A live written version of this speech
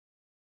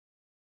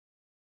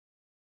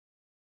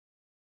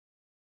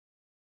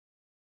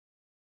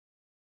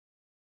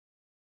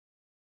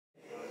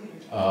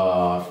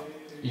uh,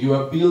 you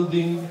are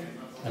building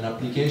an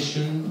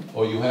application,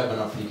 or you have an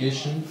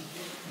application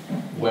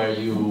where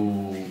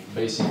you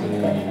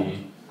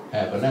basically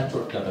have a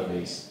network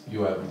database.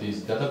 You have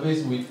this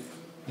database with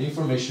the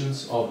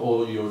informations of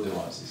all your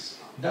devices.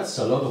 That's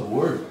a lot of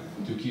work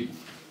to keep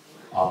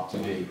up to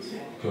date,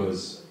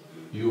 because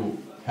you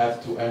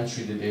have to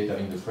enter the data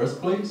in the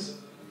first place,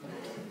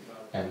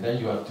 and then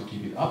you have to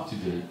keep it up to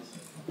date.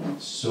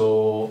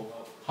 So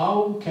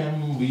how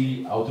can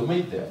we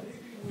automate that?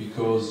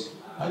 Because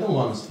I don't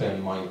want to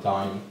spend my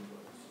time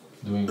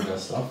doing that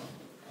stuff.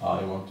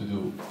 I want to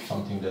do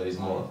something that is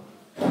more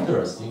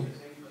interesting.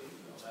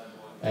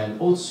 And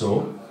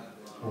also,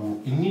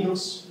 in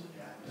Linux,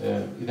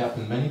 it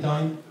happened many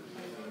times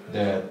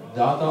that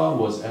data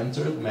was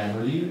entered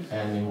manually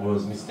and it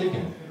was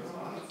mistaken.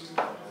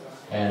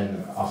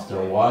 And after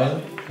a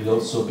while, it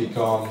also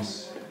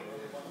becomes,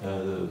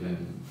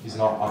 is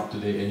not up to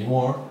date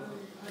anymore.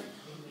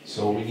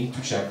 So we need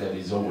to check that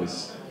it's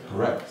always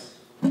correct.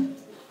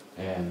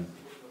 And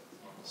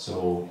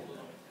so,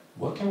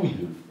 what can we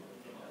do?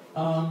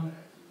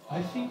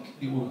 I think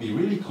it would be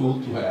really cool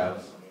to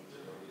have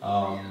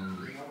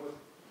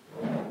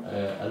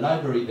a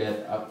library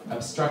that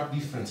abstract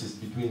differences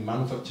between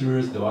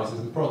manufacturers, devices,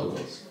 and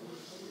protocols.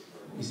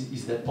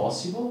 Is that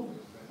possible?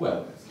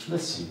 Well,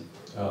 let's see.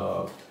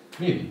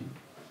 Maybe.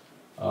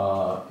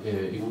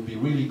 It would be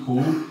really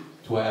cool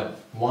to have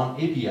one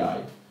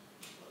API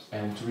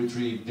and to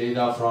retrieve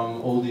data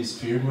from all these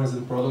firmwares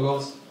and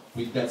protocols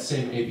with that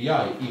same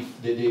API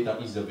if the data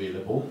is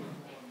available.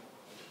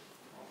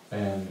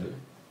 And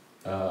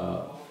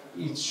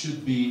it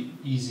should be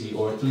easy,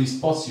 or at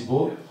least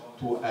possible,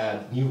 to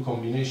add new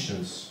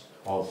combinations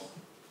of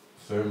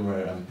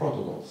firmware and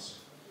protocols.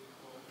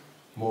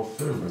 More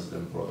firmwares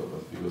than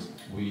protocols, because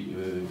we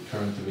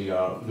currently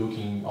are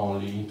looking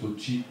only into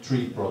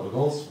three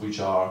protocols,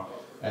 which are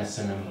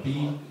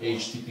SNMP,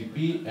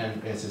 HTTP,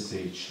 and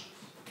SSH.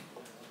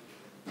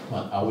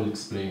 But I will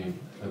explain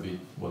a bit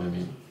what I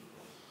mean.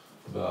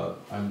 But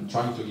I'm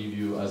trying to give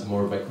you as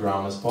more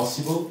background as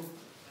possible.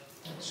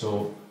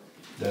 So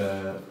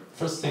the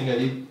first thing I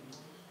did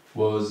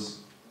was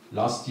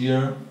last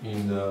year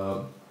in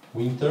the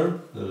winter,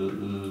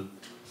 the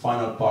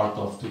final part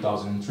of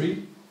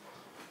 2003,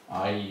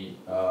 I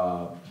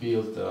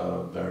built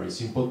a very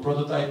simple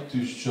prototype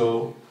to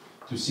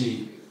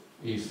see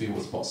if it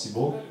was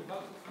possible,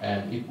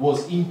 and it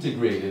was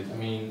integrated. I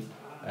mean,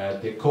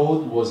 the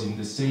code was in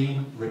the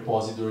same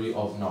repository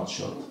of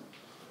Noteshot,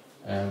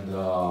 and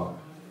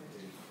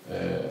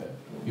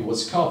it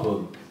was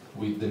coupled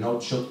with the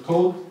Noteshot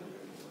code,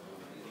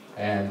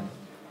 and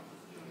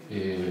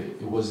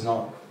it was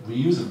not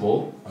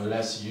reusable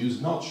unless you use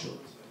Noteshot.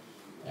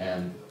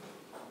 And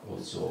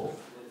also,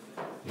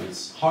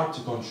 it's hard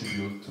to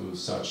contribute to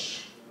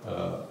such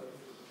a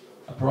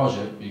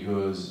project,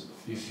 because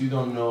if you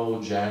don't know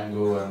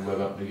Django and web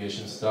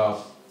application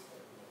stuff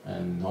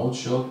and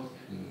Noteshot,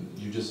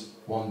 you just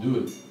won't do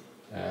it,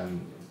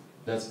 and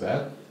that's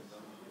bad.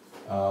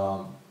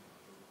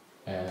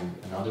 And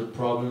another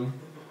problem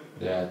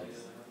that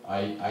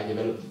I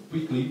developed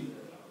quickly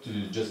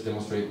to just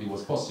demonstrate it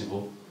was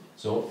possible,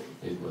 so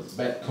it was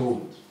bad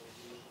code.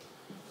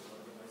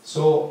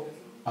 So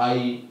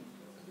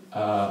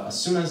as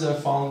soon as I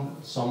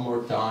found some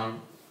more time,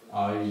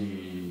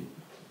 I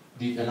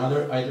did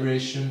another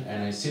iteration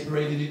and I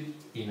separated it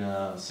in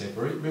a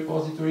separate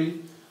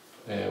repository,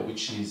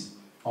 which is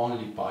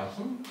only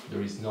Python.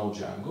 There is no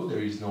Django, there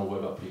is no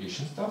web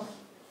application stuff.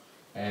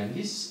 And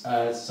this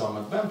has some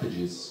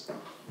advantages,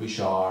 which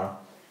are,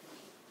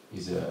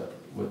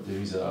 there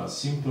is a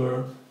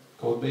simpler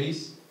code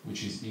base,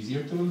 which is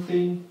easier to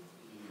maintain,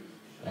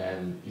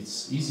 and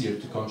it's easier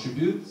to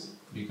contribute,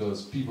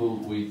 because people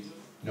with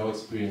no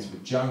experience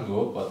with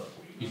Django, but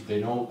if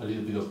they know a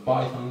little bit of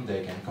Python,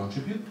 they can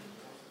contribute.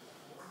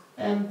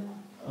 And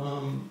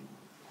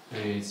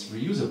it's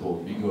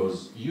reusable,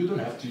 because you don't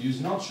have to use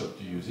Noteshot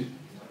to use it.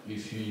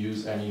 If you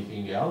use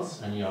anything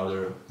else, any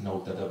other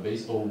node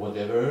database or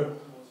whatever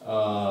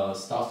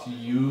stuff you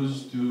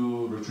use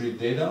to retrieve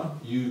data,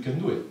 you can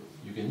do it,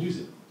 you can use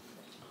it.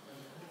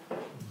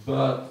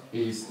 But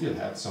it still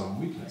had some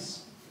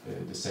weakness,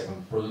 the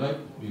second prototype,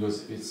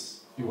 because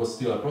it was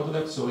still a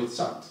prototype, so it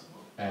sucked.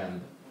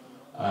 And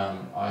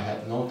I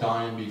had no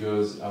time,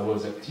 because I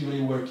was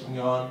actively working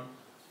on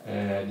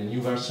the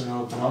new version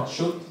of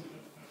Noteshot.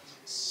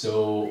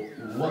 So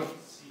what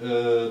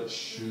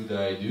should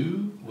I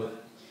do?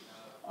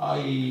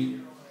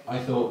 I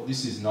thought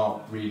this is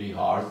not really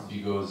hard,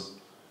 because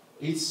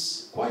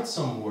it's quite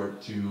some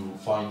work to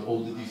find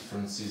all the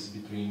differences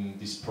between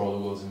these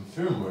protocols and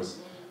firmwares,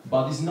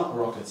 but it's not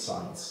rocket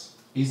science.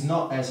 It's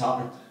not as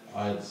hard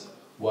as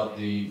what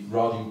the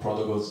routing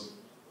protocols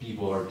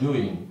people are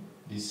doing.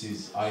 This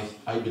is,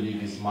 I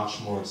believe, is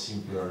much more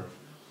simpler,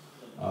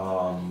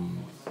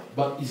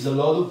 but it's a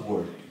lot of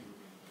work.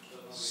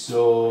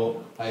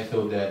 So I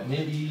thought that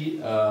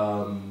maybe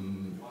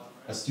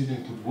a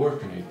student could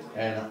work on it,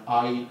 and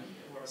I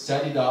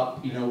set it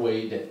up in a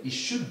way that it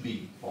should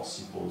be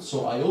possible.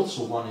 So I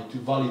also wanted to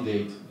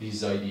validate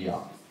this idea.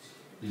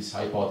 this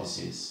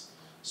hypothesis.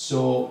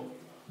 So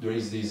there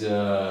is this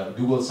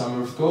Google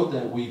Summer of Code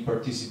that we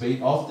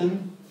participate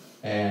often,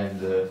 and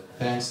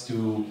thanks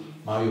to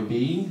Mario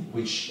Being,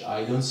 which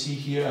I don't see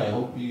here, I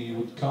hope he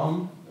would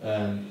come,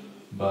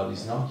 but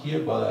he's not here,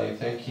 but I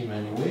thank him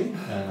anyway,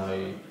 and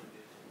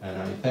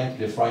I thank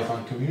the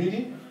FryFun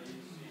community,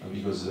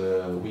 because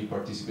we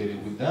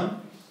participated with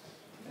them,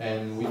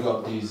 and we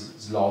got this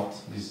slot,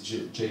 this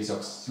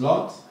GSOC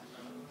slot,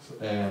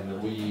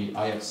 and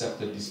I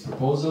accepted this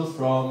proposal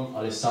from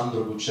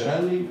Alessandro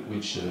Bucciarelli,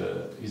 which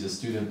is a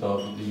student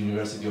of the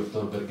University of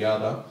Tor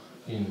Vergata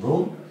in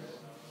Rome,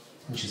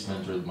 which is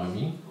mentored by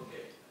me.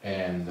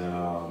 And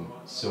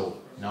so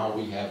now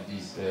we have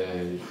this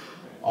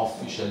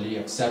officially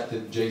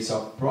accepted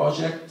GSOC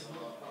project,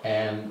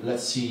 and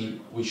let's see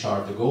which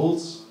are the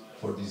goals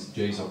for these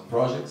GSOC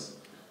projects.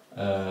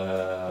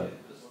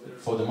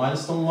 For the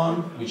milestone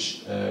one,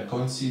 which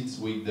coincides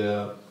with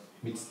the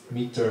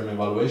midterm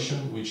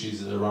evaluation, which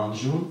is around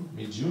June,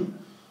 mid-June,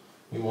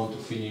 we want to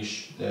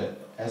finish the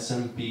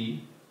SMP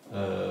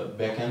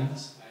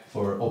backends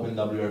for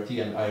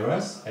OpenWRT and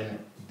IRS, and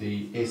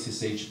the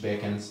SSH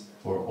backends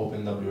for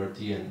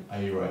OpenWRT and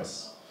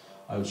IRS.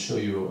 I will show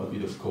you a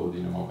bit of code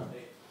in a moment.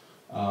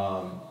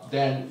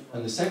 Then,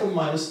 on the second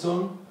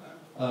milestone,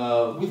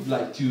 we'd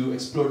like to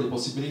explore the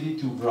possibility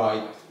to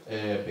write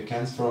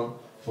backends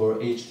for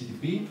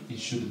HTTP. It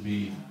should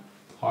be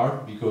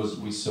hard because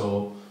we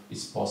saw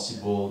it's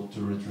possible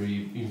to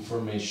retrieve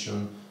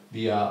information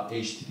via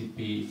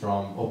HTTP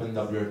from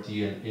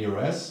OpenWRT and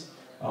ARS.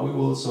 We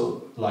would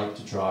also like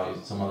to try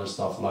some other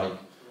stuff like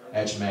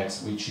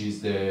EdgeMax, which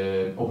is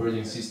the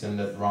operating system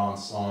that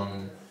runs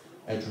on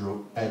edge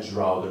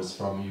routers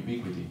from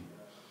Ubiquiti.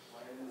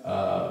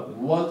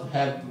 What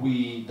have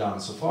we done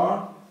so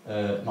far?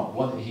 Not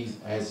what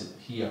has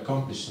he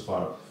accomplished so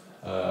far,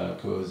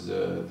 because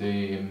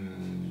the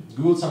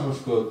Google Summer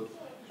of Code,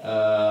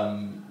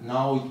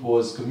 now it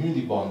was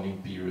community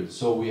bonding period,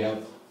 so we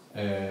have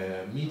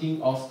meeting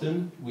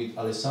often with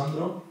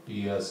Alessandro.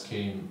 He has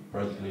came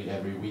practically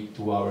every week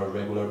to our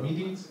regular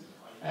meetings,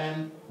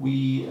 and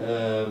we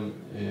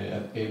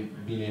have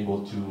been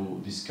able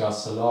to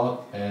discuss a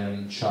lot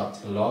and chat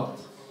a lot,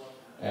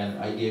 and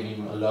I gave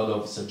him a lot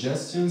of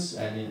suggestions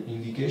and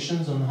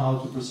indications on how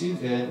to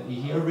proceed, and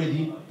he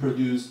already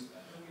produced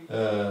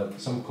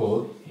some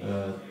code,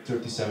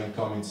 37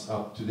 comments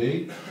up to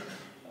date.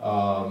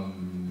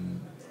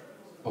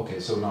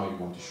 Okay, so now you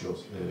want to show,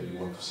 you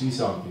want to see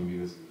something,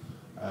 because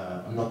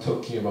I'm not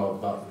talking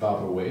about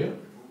vaporware.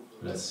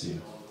 Let's see.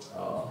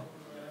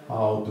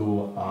 How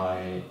do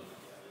I?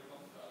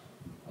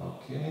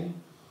 Okay.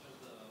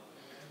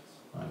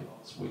 I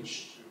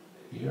switch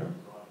here.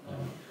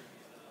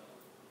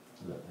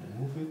 Let me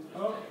move it.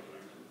 Oh.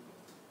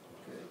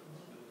 Okay.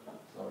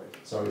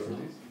 Sorry for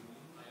this.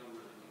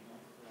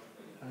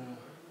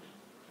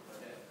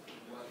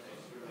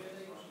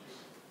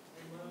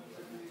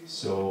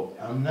 So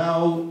I'm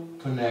now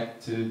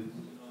connected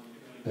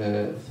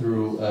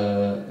through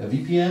a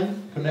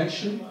VPN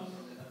connection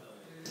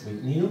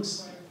with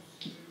Linux.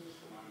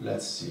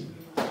 Let's see.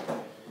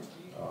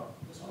 How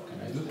can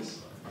I do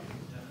this?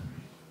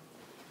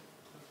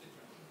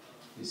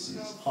 This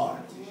is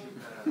hard.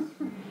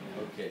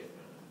 Okay.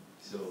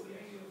 So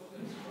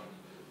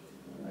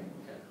I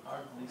can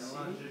hardly see.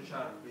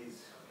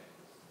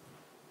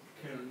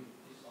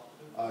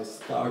 I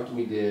start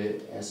with the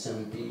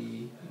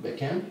SMP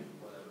backend.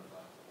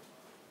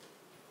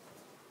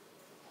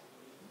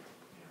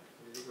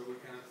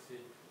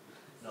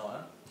 No,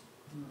 huh?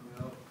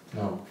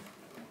 No.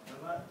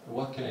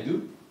 What can I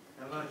do?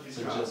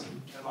 Suggest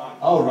me.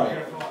 Oh,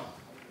 right.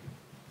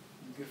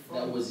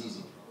 That was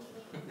easy.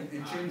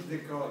 You changed the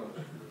color.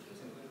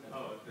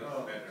 Oh,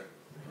 that's better.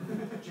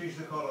 Change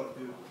the color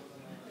to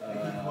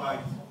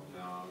white.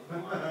 No.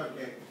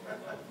 Okay.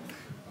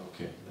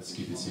 Okay, let's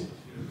keep it simple.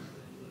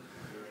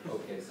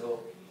 Okay, so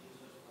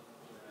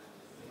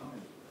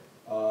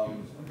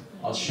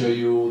I'll show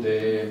you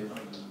the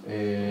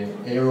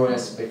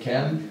AROS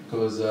backend,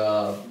 because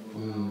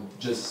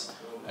just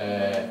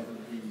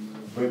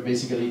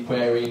basically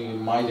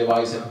querying my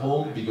device at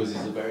home, because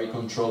it's a very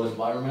controlled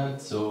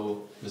environment.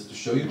 So just to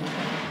show you.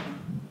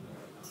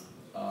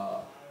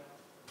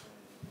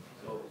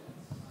 So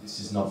this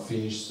is not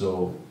finished,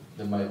 so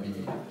there might be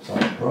some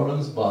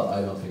problems, but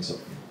I don't think so.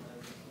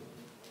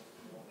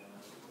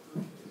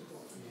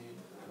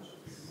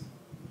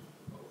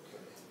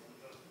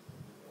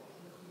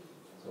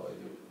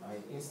 I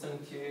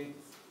instantiate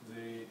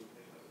the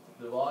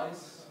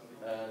device,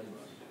 and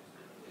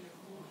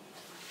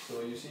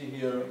so you see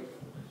here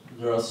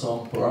there are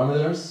some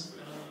parameters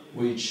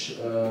which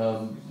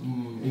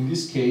in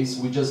this case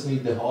we just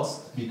need the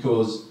host,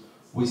 because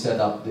we set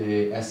up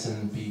the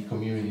SNP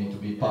community to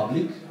be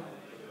public,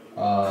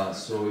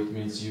 so it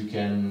means you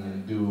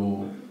can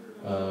do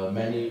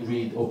many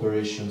read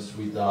operations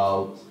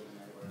without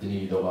the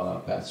need of a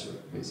password,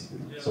 basically.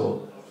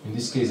 So in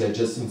this case I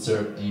just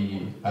insert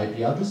the IP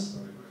address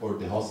or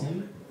the host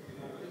name.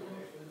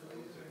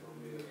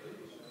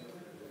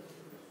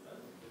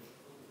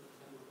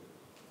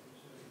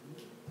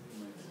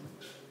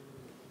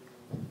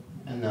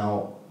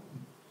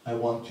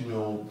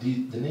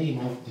 the name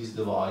of this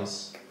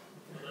device,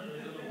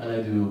 and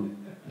I do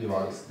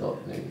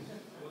device.name.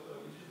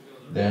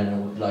 Then I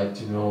would like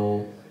to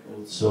know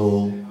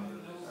also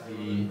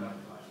the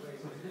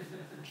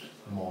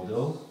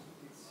model,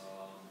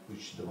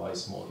 which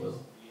device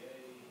model.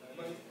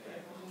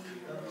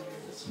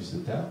 Let's use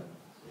the tab.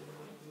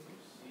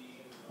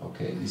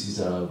 Okay, this is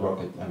a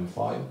Rocket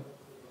M5.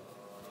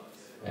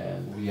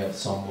 And we have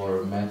some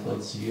more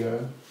methods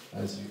here,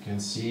 as you can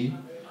see.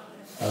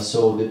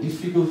 So the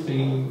difficult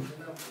thing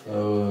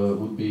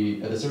would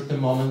be at a certain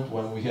moment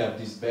when we have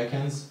these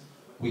backends,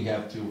 we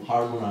have to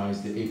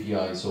harmonize the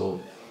API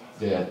so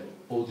that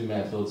all the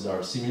methods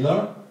are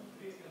similar.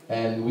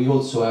 And we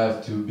also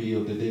have to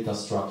build the data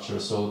structure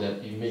so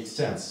that it makes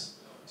sense.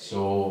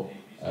 So,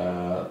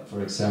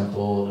 for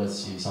example, let's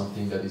see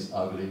something that is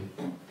ugly,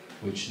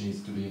 which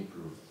needs to be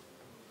improved.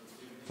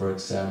 For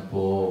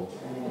example,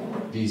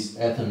 this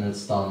Ethernet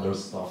standard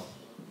stuff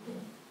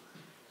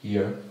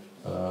here,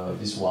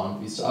 this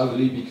one, it's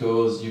ugly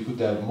because you could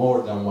have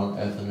more than one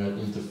Ethernet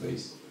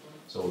interface.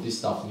 So this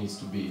stuff needs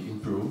to be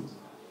improved,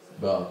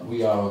 but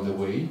we are on the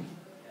way,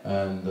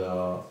 and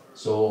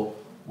so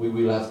we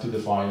will have to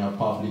define a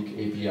public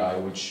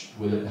API which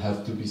will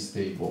have to be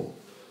stable.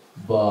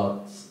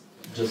 But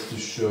just to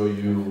show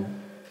you,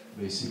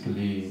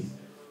 basically,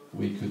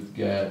 we could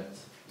get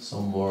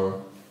some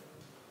more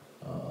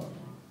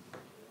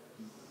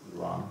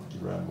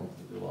RAM of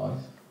the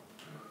device,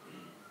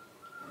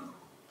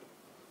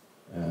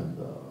 and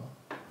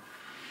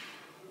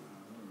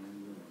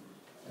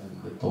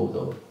the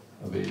total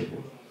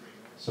available.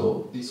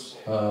 So this,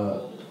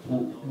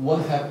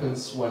 what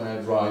happens when I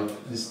write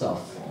this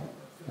stuff?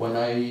 When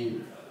I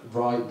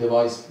write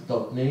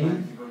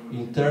device.name,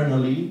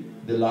 internally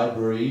the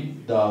library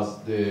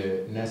does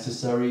the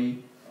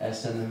necessary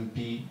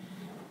SNMP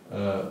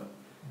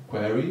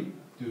query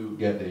to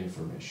get the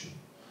information.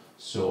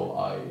 So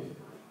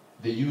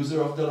the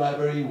user of the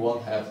library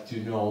won't have to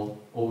know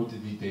all the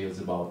details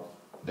about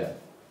that,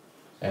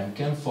 and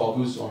can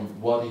focus on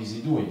what is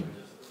he doing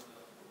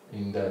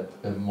in that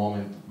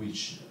moment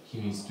which he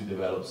needs to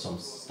develop some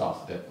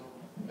stuff that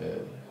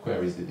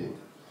queries the data.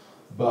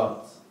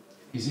 But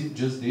is it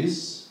just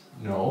this?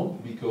 No,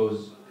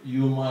 because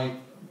you might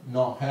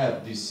not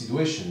have this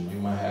situation, you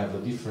might have a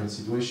different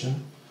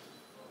situation.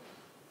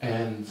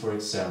 And for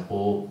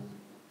example,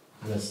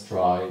 let's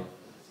try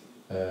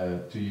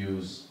to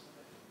use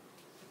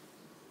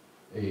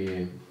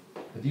a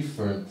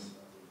different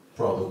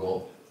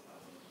protocol.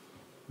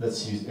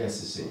 Let's use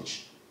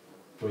SSH.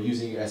 For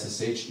using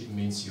SSH, it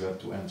means you have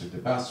to enter the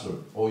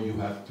password, or you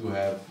have to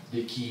have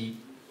the key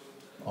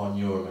on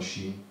your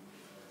machine.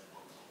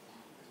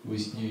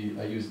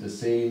 I use the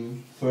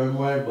same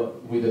firmware,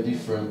 but with a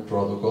different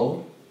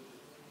protocol.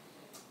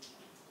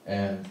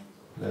 And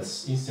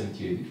let's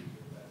instantiate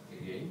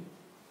it again.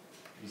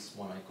 This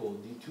one I call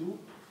D2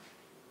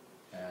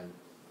 and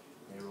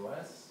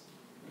AROS.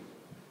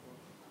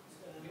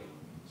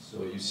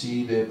 So you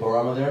see the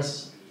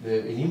parameters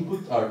in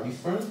input are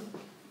different,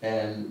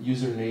 and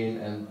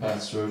username and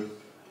password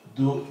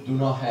do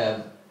not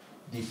have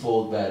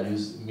default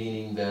values,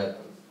 meaning that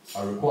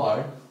are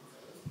required.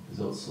 It's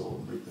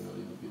also written a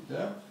little bit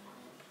there.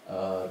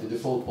 The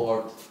default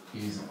port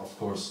is, of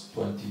course,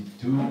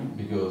 22,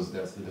 because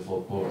that's the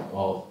default port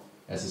of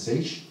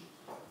SSH.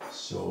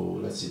 So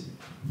let's see.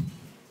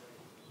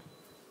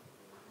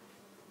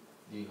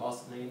 The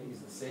host name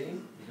is the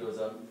same, because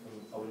I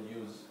will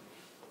use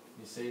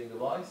the same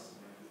device.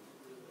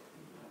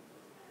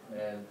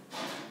 And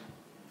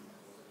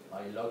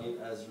I log in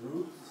as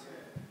root.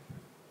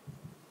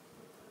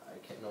 I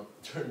cannot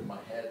turn my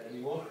head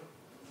anymore.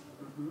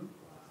 Mm-hmm.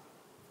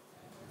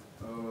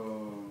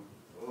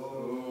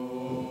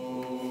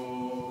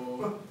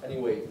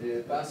 Anyway,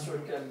 the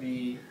password can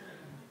be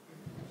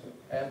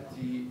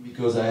empty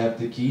because I have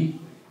the key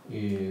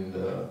in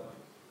the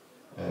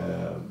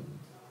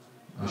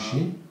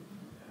machine,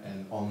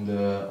 and on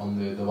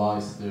the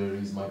device there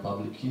is my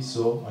public key,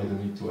 so I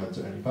don't need to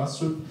enter any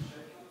password,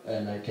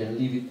 and I can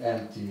leave it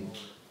empty.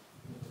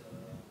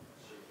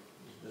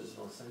 There's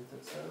no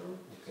syntax error.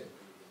 Okay.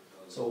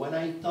 So when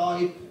I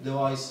type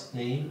device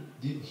name,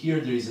 here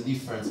there is a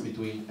difference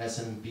between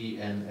SNMP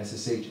and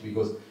SSH,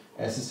 because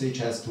SSH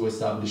has to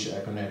establish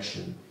a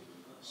connection.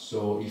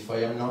 So if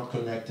I am not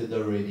connected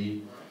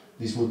already,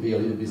 this will be a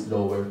little bit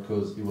slower,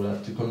 because it will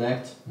have to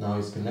connect. Now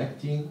it's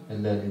connecting,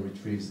 and then it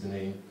retrieves the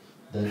name.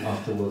 Then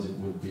afterwards it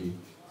will be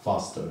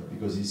faster,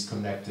 because it's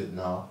connected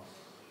now.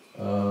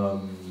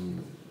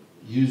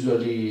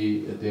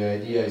 Usually the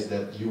idea is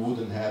that you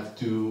wouldn't have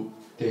to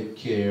take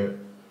care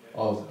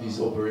of these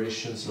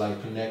operations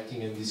like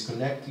connecting and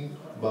disconnecting,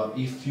 but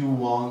if you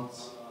want,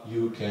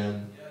 you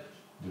can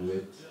do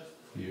it.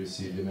 Here you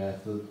see the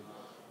method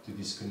to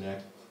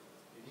disconnect.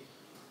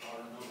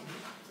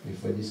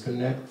 If I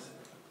disconnect,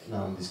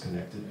 now I'm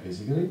disconnected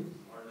basically,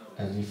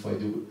 and if I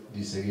do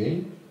this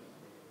again,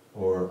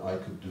 or I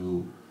could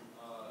do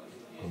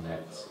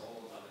connect,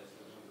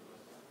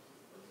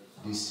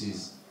 this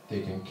is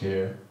taken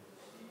care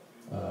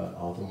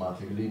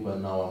automatically,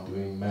 but now I'm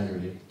doing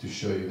manually to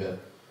show you that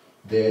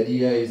the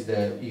idea is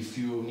that if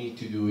you need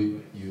to do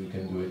it, you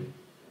can do it.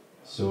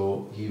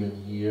 So even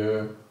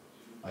here,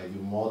 I do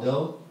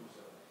model,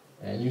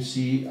 and you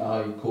see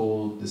I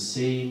call the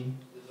same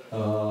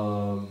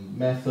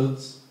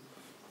methods,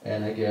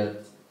 and I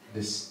get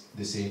the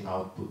same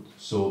output.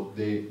 So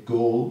the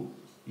goal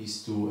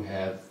is to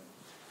have,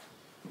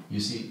 you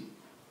see,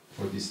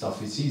 for this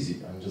stuff it's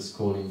easy. I'm just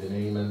calling the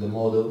name and the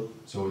model,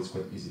 so it's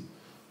quite easy.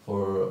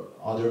 For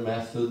other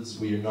methods,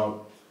 we are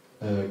not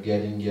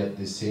getting yet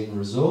the same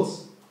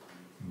results,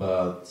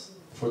 but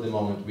for the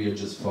moment we are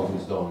just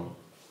focused on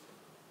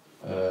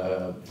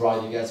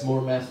writing as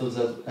more methods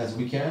as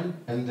we can,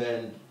 and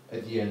then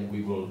at the end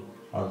we will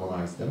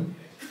harmonize them.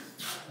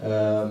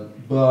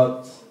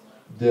 But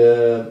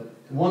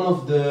one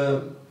of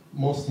the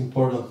most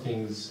important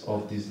things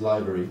of this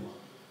library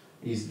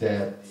is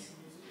that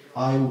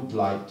I would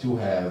like to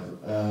have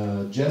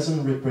a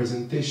JSON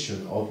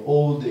representation of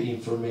all the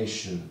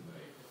information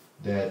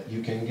that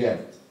you can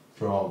get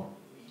from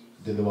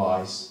the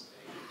device.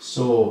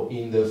 So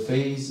in the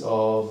phase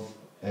of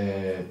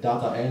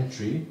data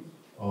entry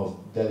of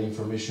that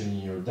information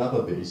in your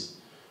database,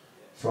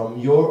 from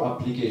your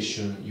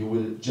application you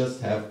will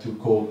just have to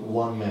call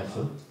one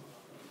method,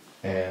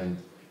 and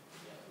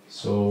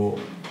so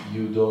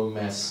you don't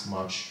mess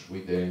much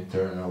with the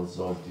internals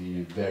of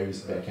the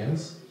various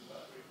backends.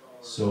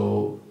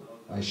 So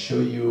I show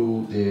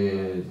you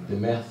the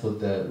method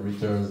that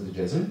returns the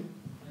JSON.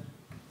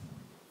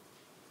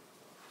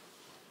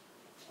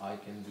 I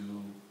can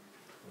do,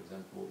 for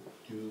example,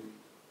 do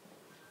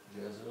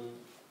JSON,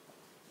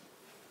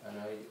 and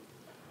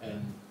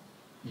it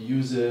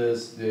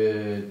uses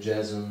the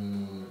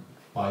JSON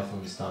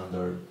Python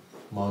standard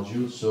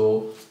module.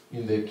 So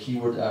in the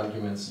keyword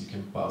arguments you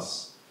can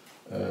pass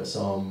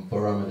some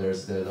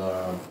parameters that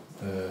are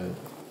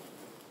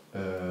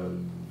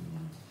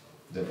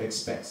that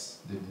expects,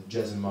 the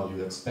JSON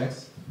module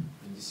expects.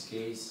 In this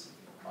case,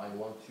 I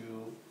want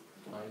to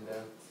find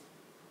them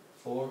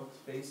 4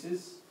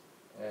 spaces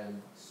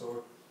and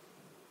sort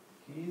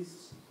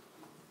keys,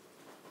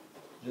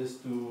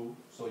 just to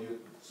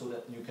so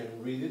that you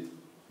can read it.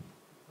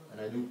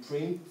 And I do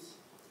print,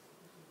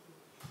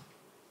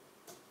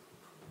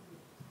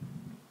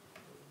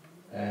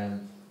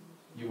 and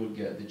you will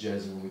get the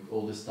JSON with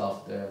all the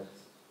stuff that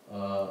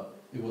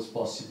it was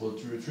possible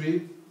to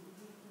retrieve.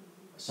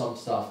 Some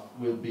stuff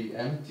will be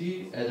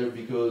empty, either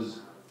because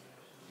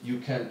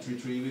you can't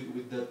retrieve it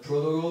with the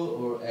protocol,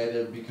 or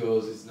either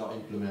because it's not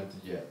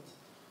implemented yet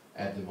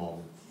at the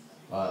moment.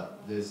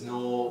 But there's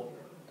no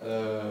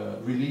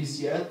release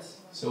yet,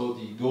 so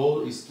the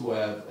goal is to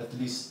have at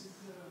least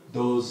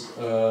those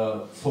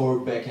 4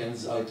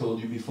 backends I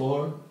told you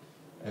before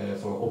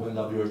for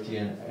OpenWRT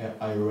and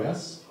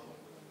iOS.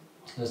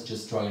 Let's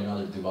just try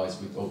another device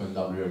with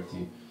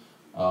OpenWRT.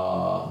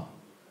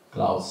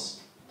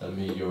 Klaus, tell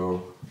me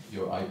your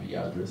IP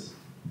address.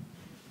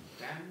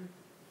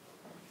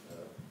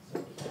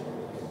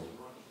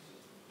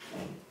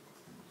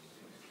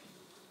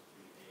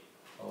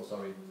 Oh,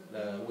 sorry.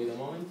 Wait a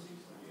moment.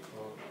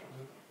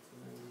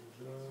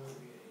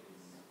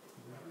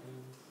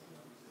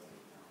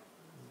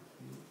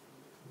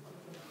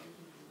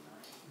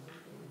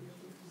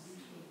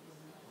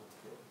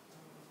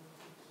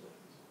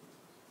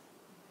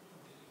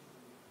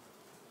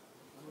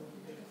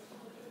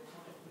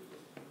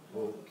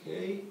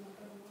 Okay.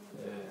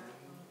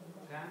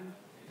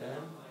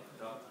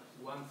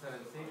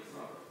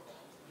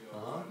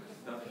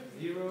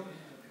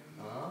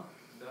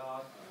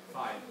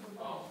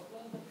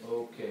 10.176.0.5.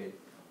 Okay.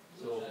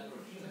 So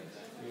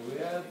here we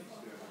have,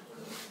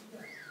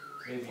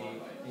 maybe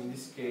in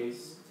this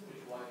case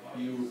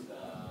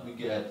we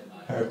get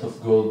heart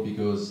of gold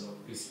because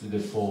it's the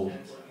default.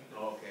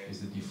 Okay. It's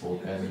the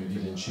default, and you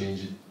didn't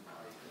change it.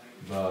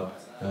 But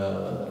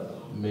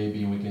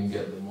maybe we can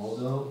get the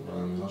model.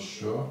 I'm not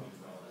sure.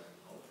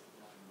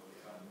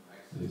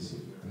 This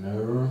is an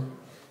error.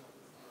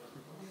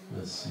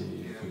 Let's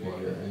see if we can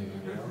get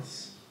anything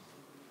else.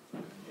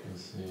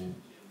 Let's see.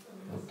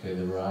 Okay,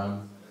 the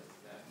RAM.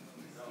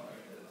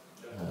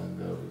 And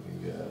we can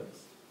get.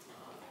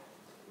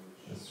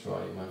 Let's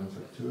try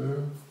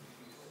manufacturer.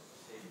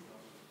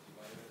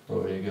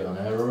 Probably get an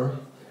error.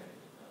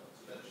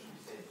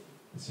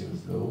 It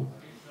seems low.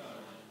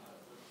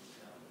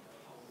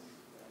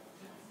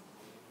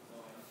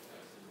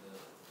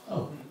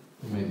 Oh,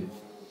 we made it.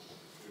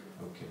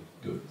 Okay,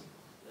 good.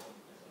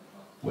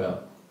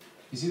 Well,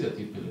 is it a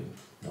TP-Link?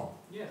 No.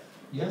 Yes.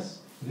 Yes,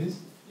 it is?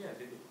 Yeah,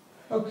 it is.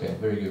 Okay,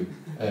 very good.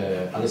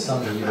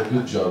 Alessandro did a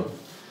good job.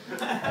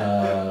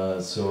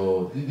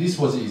 So this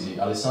was easy.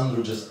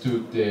 Alessandro just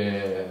took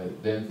the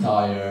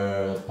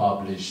entire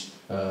published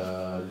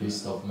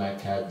list of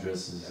MAC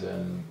addresses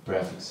and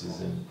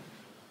prefixes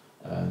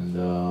and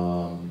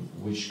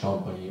which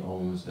company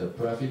owns the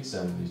prefix,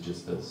 and he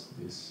just does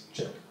this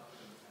check.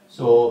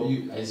 So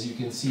as you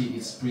can see,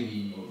 it's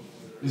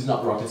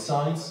not rocket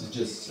science, it's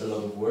just a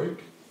lot of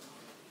work,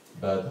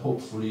 but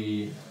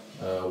hopefully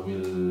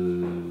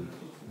we'll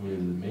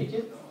make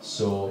it.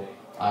 So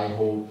I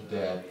hope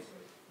that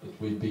it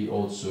will be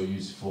also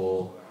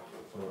useful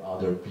for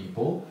other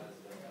people.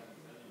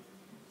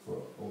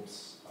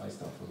 Oops, I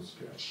start from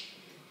scratch.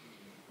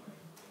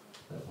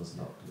 That was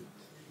not good.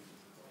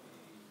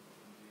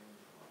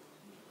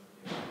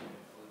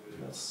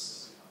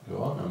 Let's go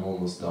on, I'm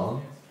almost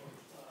done.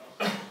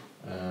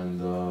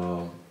 And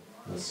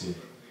let's see.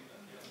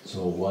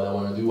 So what I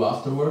want to do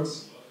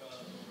afterwards,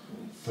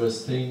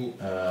 first thing,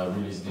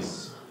 release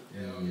this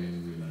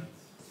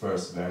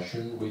first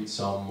version with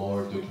some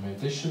more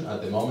documentation.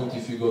 At the moment,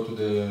 if you go to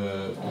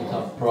the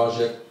GitHub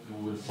project, you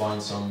will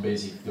find some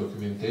basic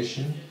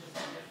documentation,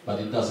 but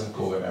it doesn't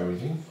cover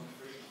everything.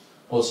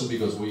 Also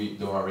because we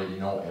don't already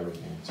know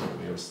everything, so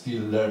we are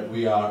still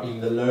we are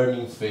in the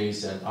learning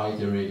phase and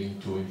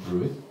iterating to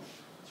improve it.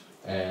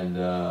 And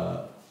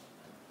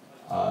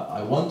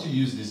I want to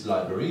use this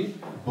library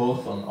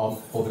both on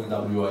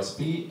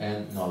OpenWSP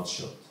and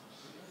Nodeshot.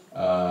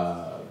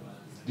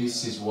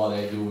 This is what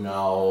I do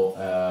now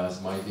as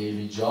my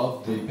daily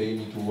job. They pay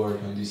me to work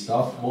on this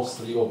stuff,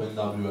 mostly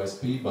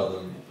OpenWSP, but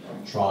I'm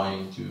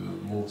trying to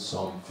move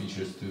some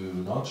features to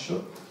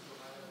Nodeshot.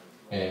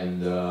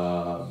 And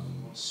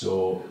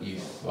so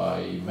if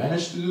I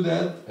manage to do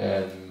that,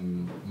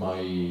 and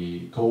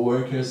my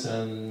co-workers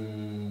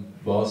and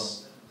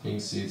boss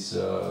thinks it's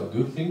a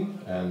good thing,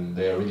 and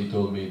they already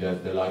told me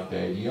that they like the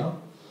idea,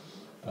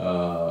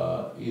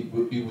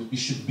 it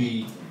should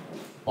be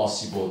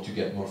possible to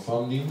get more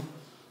funding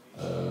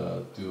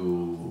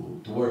to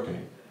work on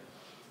it.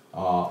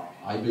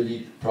 I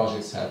believe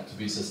projects have to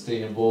be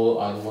sustainable.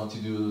 I don't want to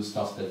do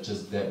stuff that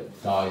just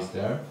dies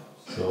there.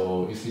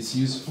 So if it's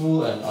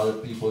useful and other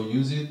people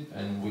use it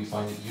and we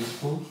find it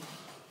useful,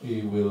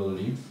 it will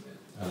live,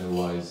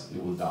 otherwise it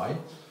will die.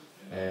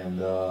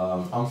 And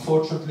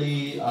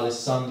unfortunately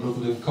Alessandro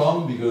couldn't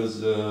come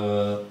because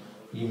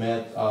he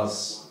met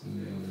us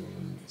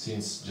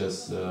since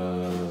just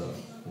 1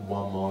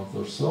 month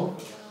or so,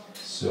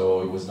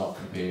 so he was not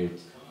prepared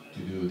to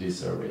do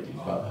this already,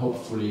 but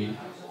hopefully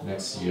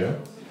next year.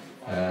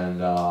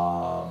 And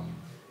I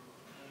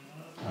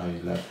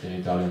left in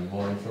Italian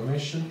more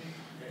information.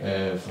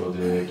 For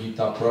the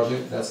GitHub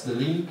project, that's the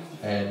link,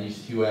 and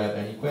if you have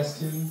any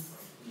questions,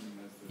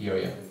 here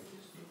I am.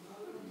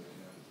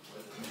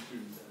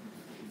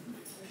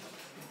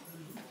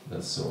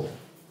 That's all.